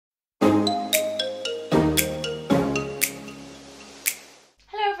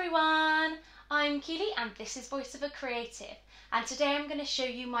I'm Kealy and this is Voice of a Creative, and today I'm going to show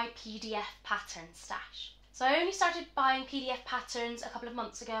you my PDF pattern stash. So I only started buying PDF patterns a couple of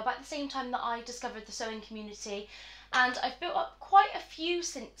months ago, about the same time that I discovered the sewing community, and I've built up quite a few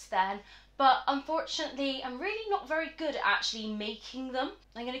since then, but unfortunately I'm really not very good at actually making them.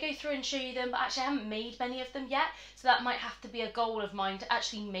 I'm going to go through and show you them, but actually I haven't made many of them yet, so that might have to be a goal of mine to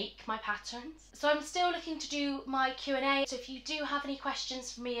actually make my patterns. So I'm still looking to do my Q&A, so if you do have any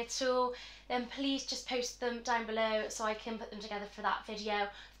questions for me at all, then please just post them down below so I can put them together for that video.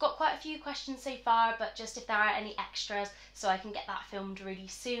 I've got quite a few questions so far, but just if there are any extras so I can get that filmed really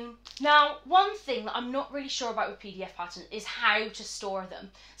soon. Now, one thing that I'm not really sure about with PDF patterns is how to store them.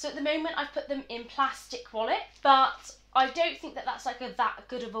 So at the moment I've put them in plastic wallet, but I don't think that that's like that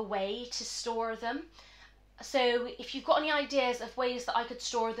good of a way to store them. So if you've got any ideas of ways that I could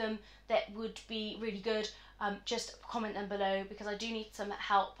store them that would be really good, just comment them below because I do need some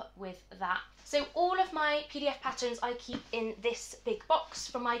help with that. So all of my PDF patterns I keep in this big box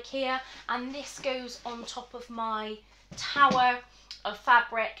from IKEA, and this goes on top of my tower of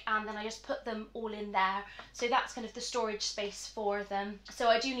fabric, and then I just put them all in there. So that's kind of the storage space for them. So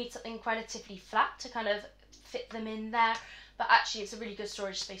I do need something relatively flat to kind of fit them in there, but actually it's a really good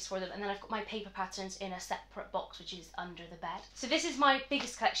storage space for them. And then I've got my paper patterns in a separate box which is under the bed. So this is my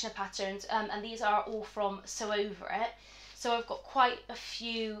biggest collection of patterns, and these are all from Sew Over It. So I've got quite a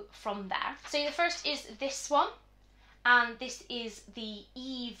few from there. So the first is this one, and this is the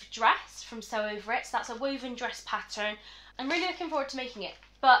Eve dress from Sew Over It. So that's a woven dress pattern. I'm really looking forward to making it,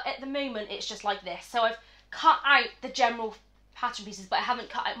 but at the moment it's just like this. So I've cut out the general pattern pieces, but I haven't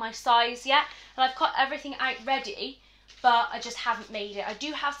cut out my size yet, and I've cut everything out ready, but I just haven't made it. I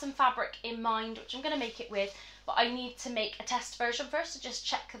do have some fabric in mind which I'm going to make it with, but I need to make a test version first to just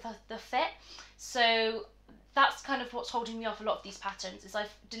check the fit. So that's kind of what's holding me off a lot of these patterns, is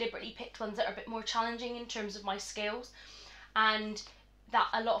I've deliberately picked ones that are a bit more challenging in terms of my skills, and that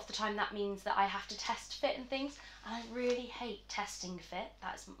a lot of the time that means that I have to test fit and things, and I really hate testing fit.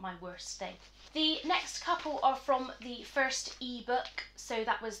 That's my worst thing. The next couple are from the first ebook, so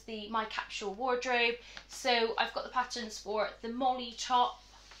that was my capsule wardrobe. So I've got the patterns for the Molly top,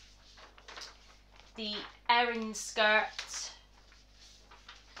 the Erin skirt,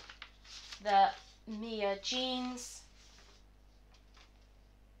 the Mia jeans,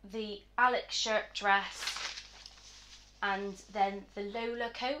 the Alex shirt dress, and then the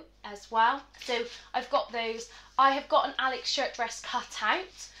Lola coat as well. So I've got those. I have got an Alex shirt dress cut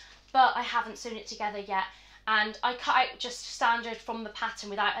out, but I haven't sewn it together yet, and I cut out just standard from the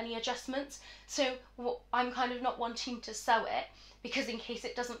pattern without any adjustments. So I'm kind of not wanting to sew it because in case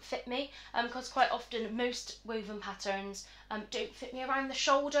it doesn't fit me, because quite often most woven patterns don't fit me around the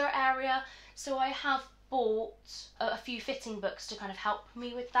shoulder area. So I have bought a few fitting books to kind of help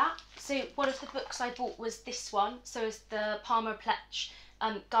me with that. So one of the books I bought was this one, so it's the Palmer Pletch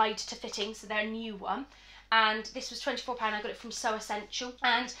Guide to Fitting, so their new one, and this was £24. I got it from Sew Essential,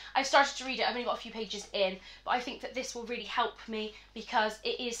 and I started to read it. I've only got a few pages in, but I think that this will really help me because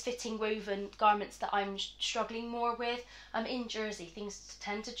it is fitting woven garments that I'm struggling more with. In Jersey, things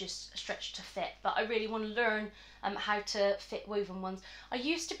tend to just stretch to fit, but I really want to learn how to fit woven ones. I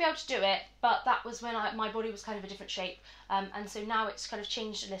used to be able to do it, but that was when my body was kind of a different shape, and so now it's kind of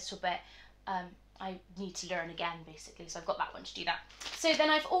changed a little bit. I need to learn again basically, so I've got that one to do that. So then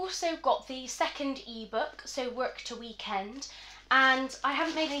I've also got the second ebook, so Work to Weekend, and I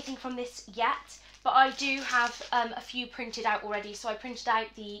haven't made anything from this yet, but I do have a few printed out already. So I printed out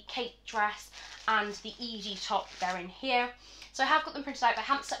the Kate dress and the Edie top, they're in here. So I have got them printed out, but I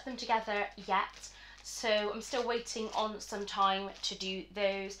haven't stuck them together yet. So I'm still waiting on some time to do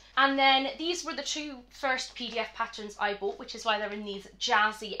those. And then these were the two first PDF patterns I bought, which is why they're in these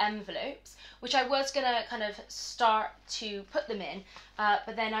jazzy envelopes, which I was going to kind of start to put them in,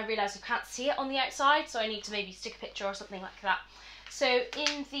 but then I realised you can't see it on the outside, so I need to maybe stick a picture or something like that. So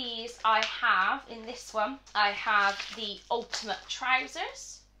in these in this one, I have the Ultimate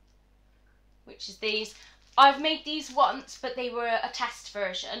Trousers, which is these. I've made these once, but they were a test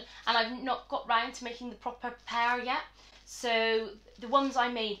version, and I've not got round to making the proper pair yet. So the ones I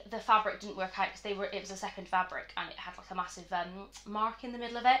made, the fabric didn't work out because it was a second fabric, and it had like a massive mark in the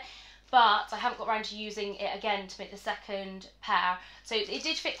middle of it. But I haven't got round to using it again to make the second pair. So it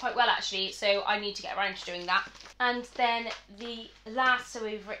did fit quite well actually, so I need to get around to doing that. And then the last Sew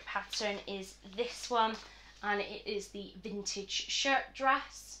Over It pattern is this one, and it is the vintage shirt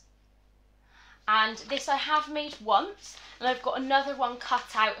dress. And this I have made once, and I've got another one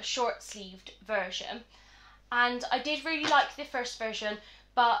cut out, a short sleeved version. And I did really like the first version,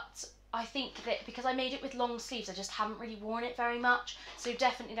 but I think that because I made it with long sleeves, I just haven't really worn it very much. So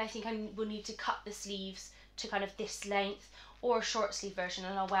definitely I think I will need to cut the sleeves to kind of this length, or a short sleeve version,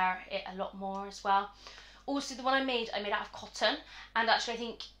 and I'll wear it a lot more as well. Also, the one I made out of cotton, and actually I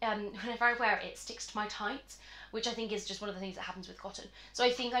think whenever I wear it, it sticks to my tights, which I think is just one of the things that happens with cotton. So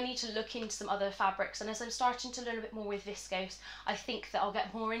I think I need to look into some other fabrics, and as I'm starting to learn a bit more with viscose, I think that I'll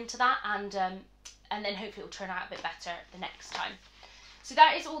get more into that, and then hopefully it'll turn out a bit better the next time. So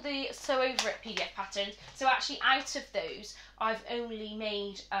that is all the Sew Over It PDF patterns. So actually out of those, I've only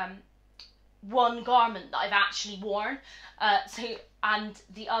made one garment that I've actually worn, and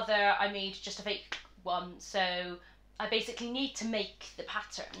the other I made just a fake one. So I basically need to make the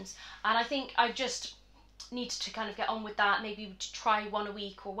patterns, and I think I just need to kind of get on with that, maybe to try one a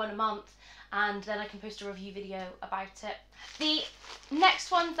week or one a month, and then I can post a review video about it. The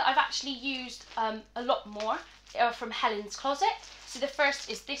next ones that I've actually used a lot more are from Helens Closet. So the first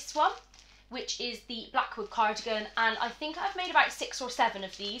is this one, which is the Blackwood cardigan, and I think I've made about 6 or 7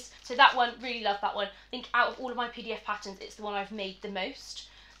 of these. So that one, really love that one. I think out of all of my PDF patterns, it's the one I've made the most.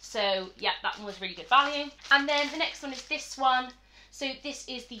 So yeah, that one was really good value. And then the next one is this one. So this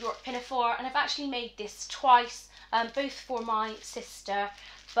is the York pinafore, and I've actually made this twice, both for my sister,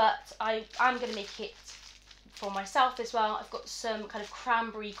 but I'm going to make it for myself as well. I've got some kind of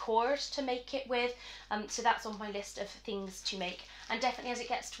cranberry cord to make it with, so that's on my list of things to make. And definitely as it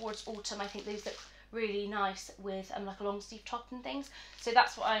gets towards autumn, I think those look really nice with like a long sleeve top and things. So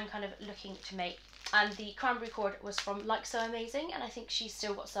that's what I'm kind of looking to make. And the cranberry cord was from Like So Amazing, and I think she's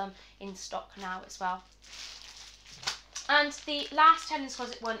still got some in stock now as well. And the last Helens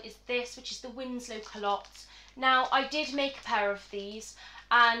Closet one is this, which is the Winslow culottes. Now, I did make a pair of these,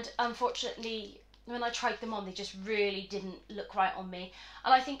 and unfortunately, when I tried them on, they just really didn't look right on me.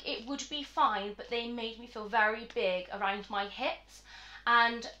 And I think it would be fine, but they made me feel very big around my hips,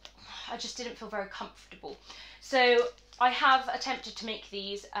 and I just didn't feel very comfortable. So I have attempted to make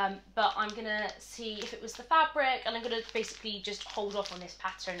these, but I'm going to see if it was the fabric, and I'm going to basically just hold off on this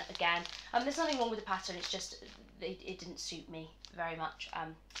pattern again. There's nothing wrong with the pattern, it's just it didn't suit me very much.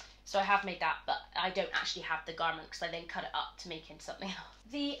 So I have made that, but I don't actually have the garment because I then cut it up to make into something else.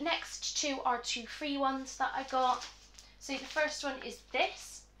 The next two are 2 free ones that I got. So the first one is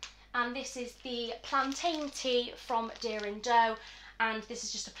this, and this is the Plantain tee from Dear and Doe, and this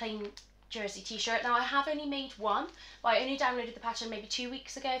is just a plain jersey t-shirt. Now I have only made one, but I only downloaded the pattern maybe 2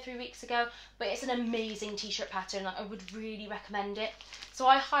 weeks ago, 3 weeks ago, but it's an amazing t-shirt pattern. I would really recommend it. So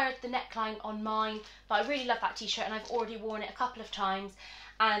I hired the neckline on mine, but I really love that t-shirt, and I've already worn it a couple of times,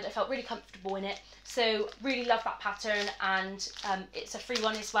 and I felt really comfortable in it. So really love that pattern, and it's a free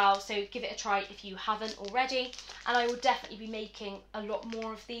one as well, so give it a try if you haven't already. And I will definitely be making a lot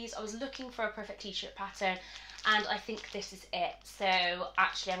more of these. I was looking for a perfect t-shirt pattern, and I think this is it. So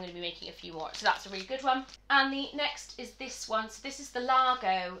actually I'm going to be making a few more, so that's a really good one. And the next is this one. So this is the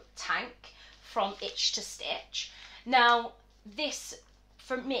Lago tank from Itch to Stitch. Now this,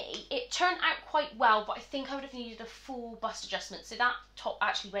 for me, it turned out quite well, but I think I would have needed a full bust adjustment. So that top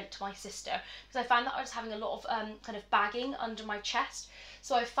actually went to my sister, because I found that I was having a lot of kind of bagging under my chest.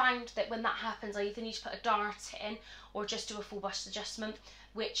 So I found that when that happens, I either need to put a dart in or just do a full bust adjustment,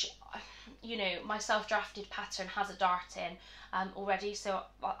 which, you know, my self-drafted pattern has a dart in already, so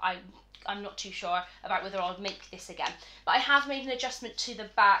I'm not too sure about whether I'll make this again. But I have made an adjustment to the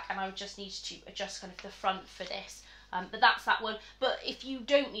back, and I would just need to adjust kind of the front for this. But that's that one. But if you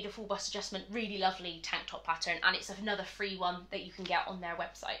don't need a full bust adjustment, really lovely tank top pattern, and it's another free one that you can get on their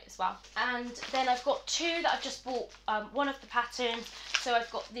website as well. And then I've got 2 that I've just bought one of the patterns. So I've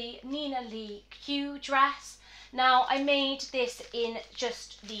got the Lee Kew dress. Now I made this in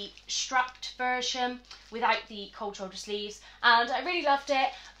just the strapped version without the cold shoulder sleeves, and I really loved it,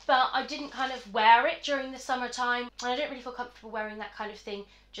 but I didn't kind of wear it during the summertime, and I don't really feel comfortable wearing that kind of thing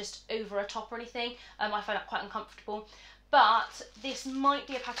just over a top or anything. I find that quite uncomfortable, but this might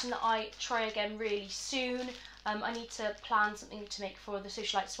be a pattern that I try again really soon. I need to plan something to make for the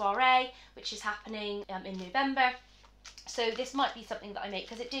Socialite Soiree, which is happening in November, so this might be something that I make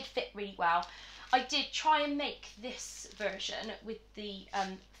because it did fit really well. I did try and make this version with the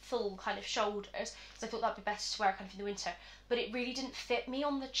full kind of shoulders, because I thought that'd be better to wear kind of in the winter, but it really didn't fit me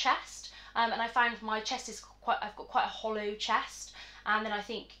on the chest, and I found my chest is I've got quite a hollow chest, and then I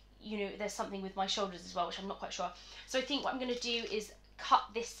think, you know, there's something with my shoulders as well, which I'm not quite sure. So I think what I'm going to do is cut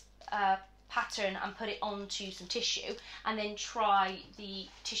this pattern and put it onto some tissue, and then try the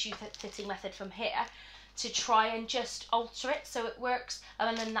tissue fitting method from here to try and just alter it so it works,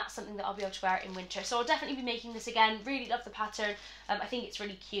 and then that's something that I'll be able to wear in winter. So I'll definitely be making this again. Really love the pattern. I think it's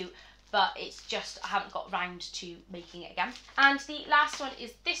really cute, but it's just I haven't got round to making it again. And the last one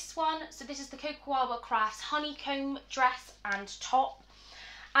is this one. So this is the Cocowawa Crafts Honeycomb dress and top.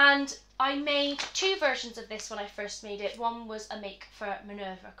 And I made two versions of this when I first made it. One was a make for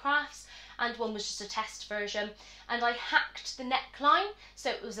Minerva Crafts and one was just a test version. And I hacked the neckline so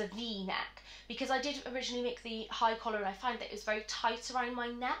it was a V-neck, because I did originally make the high collar and I found that it was very tight around my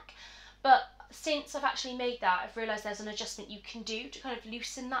neck. But since I've actually made that, I've realised there's an adjustment you can do to kind of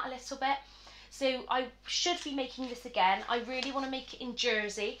loosen that a little bit. So I should be making this again. I really want to make it in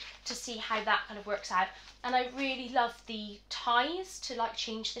jersey to see how that kind of works out. And I really love the ties to like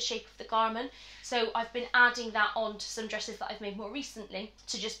change the shape of the garment. So I've been adding that on to some dresses that I've made more recently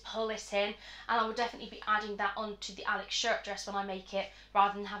to just pull it in. And I will definitely be adding that onto the Alex shirt dress when I make it,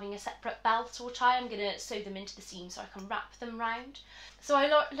 rather than having a separate belt or tie. I'm going to sew them into the seam so I can wrap them round. So I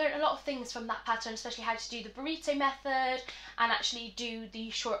learned a lot of things from that pattern, especially how to do the burrito method and actually do the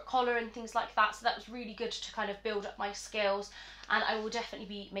short collar and things like that. So that was really good to kind of build up my skills, and I will definitely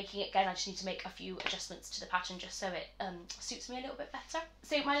be making it again. I just need to make a few adjustments to the pattern just so it suits me a little bit better.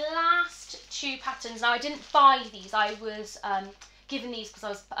 So my last two patterns, now I didn't buy these, I was given these because I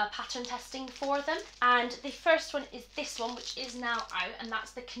was pattern testing for them. And the first one is this one, which is now out, and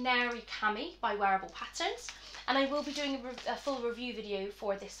that's the Canary Cami by Wearable Patterns. And I will be doing a full review video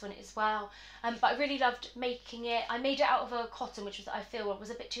for this one as well. But I really loved making it. I made it out of a cotton, which was, I feel,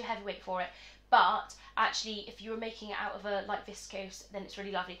 was a bit too heavyweight for it. But actually, if you were making it out of a light viscose, then it's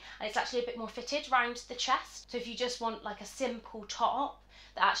really lovely. And it's actually a bit more fitted round the chest. So if you just want like a simple top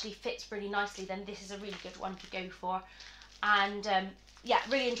that actually fits really nicely, then this is a really good one to go for. And yeah,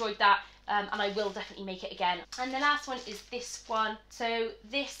 really enjoyed that. And I will definitely make it again. And the last one is this one. So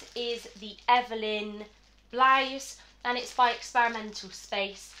this is the Evelyn Blouse, and it's by Experimental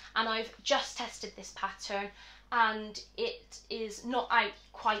Space, and I've just tested this pattern and it is not out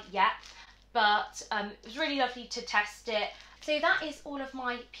quite yet, but it was really lovely to test it. So that is all of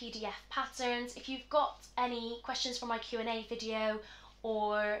my PDF patterns. If you've got any questions from my Q&A video,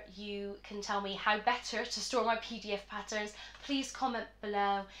 or you can tell me how better to store my PDF patterns, please comment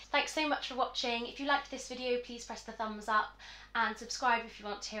below. Thanks so much for watching. If you liked this video, please press the thumbs up and subscribe if you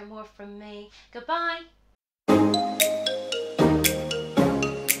want to hear more from me. Goodbye.